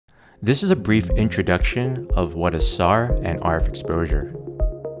This is a brief introduction of what is SAR and RF exposure.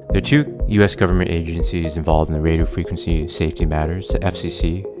 There are two U.S. government agencies involved in the radio frequency safety matters, the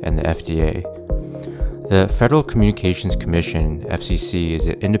FCC and the FDA. The Federal Communications Commission, FCC, is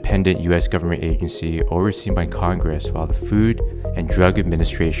an independent U.S. government agency overseen by Congress, while the Food and Drug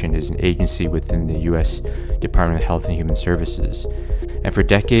Administration is an agency within the U.S. Department of Health and Human Services. And for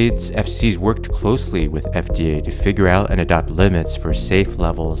decades, FCC's worked closely with FDA to figure out and adopt limits for safe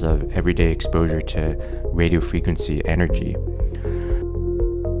levels of everyday exposure to radio frequency energy.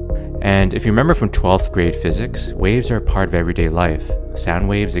 And if you remember from 12th grade physics, waves are a part of everyday life. Sound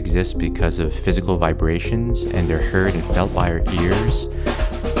waves exist because of physical vibrations, and they're heard and felt by our ears.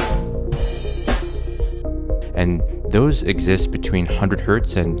 And those exist between 100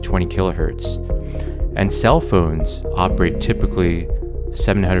 hertz and 20 kilohertz. And cell phones operate typically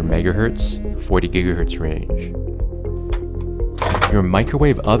 700 megahertz, 40 gigahertz range. Your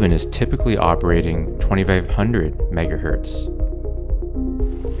microwave oven is typically operating 2500 megahertz.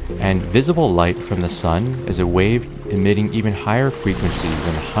 And visible light from the sun is a wave emitting even higher frequencies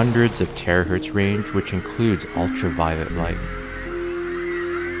in hundreds of terahertz range, which includes ultraviolet light.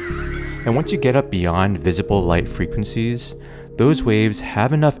 And once you get up beyond visible light frequencies, those waves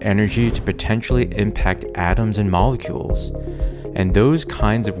have enough energy to potentially impact atoms and molecules. And those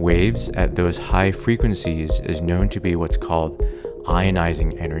kinds of waves at those high frequencies is known to be what's called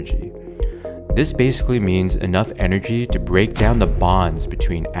ionizing energy. This basically means enough energy to break down the bonds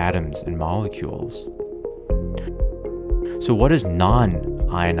between atoms and molecules. So what is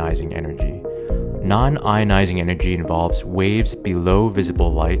non-ionizing energy? Non-ionizing energy involves waves below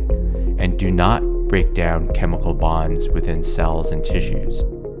visible light and do not break down chemical bonds within cells and tissues,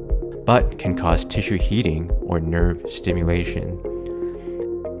 but can cause tissue heating or nerve stimulation.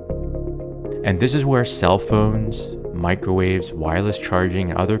 And this is where cell phones, microwaves, wireless charging,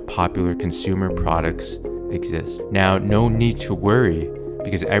 and other popular consumer products exist. Now, no need to worry,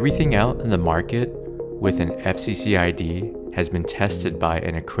 because everything out in the market with an FCC ID has been tested by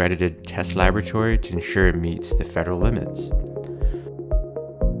an accredited test laboratory to ensure it meets the federal limits.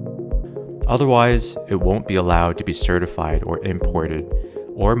 Otherwise, it won't be allowed to be certified or imported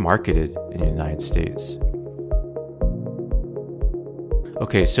or marketed in the United States.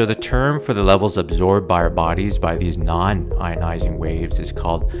 Okay, so the term for the levels absorbed by our bodies by these non-ionizing waves is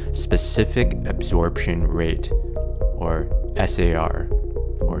called specific absorption rate, or SAR,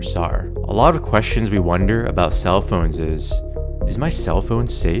 or SAR. A lot of questions we wonder about cell phones is my cell phone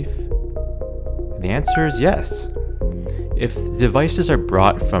safe? And the answer is yes. If the devices are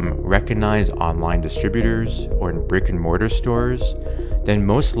brought from recognized online distributors or in brick and mortar stores, then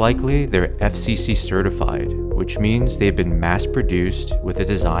most likely they're FCC certified, which means they've been mass produced with the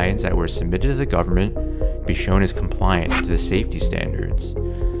designs that were submitted to the government to be shown as compliant to the safety standards.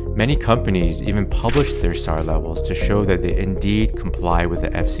 Many companies even publish their SAR levels to show that they indeed comply with the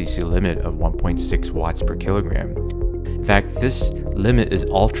FCC limit of 1.6 watts per kilogram. In fact, this limit is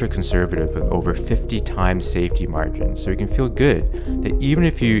ultra conservative with over 50 times safety margins, so you can feel good that even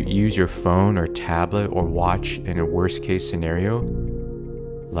if you use your phone or tablet or watch in a worst case scenario,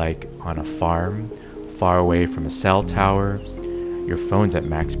 like on a farm, far away from a cell tower, your phone's at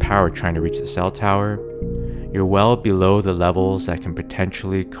max power trying to reach the cell tower, you're well below the levels that can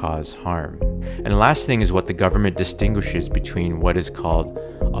potentially cause harm. And the last thing is what the government distinguishes between what is called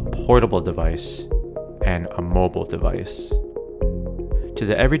a portable device and a mobile device. To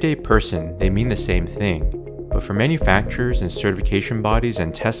the everyday person, they mean the same thing, but for manufacturers and certification bodies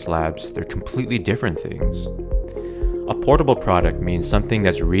and test labs, they're completely different things. A portable product means something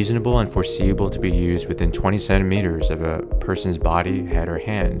that's reasonable and foreseeable to be used within 20 centimeters of a person's body, head, or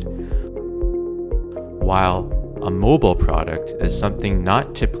hand, while a mobile product is something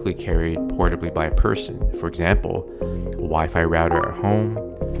not typically carried portably by a person. For example, a Wi-Fi router at home,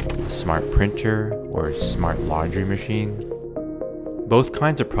 a smart printer, or a smart laundry machine. Both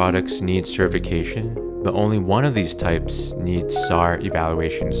kinds of products need certification, but only one of these types needs SAR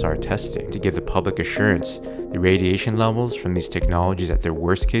evaluation, SAR testing, to give the public assurance the radiation levels from these technologies at their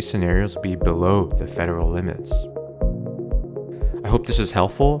worst case scenarios will be below the federal limits. I hope this was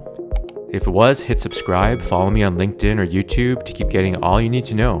helpful. If it was, hit subscribe, follow me on LinkedIn or YouTube to keep getting all you need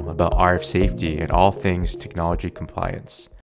to know about RF safety and all things technology compliance.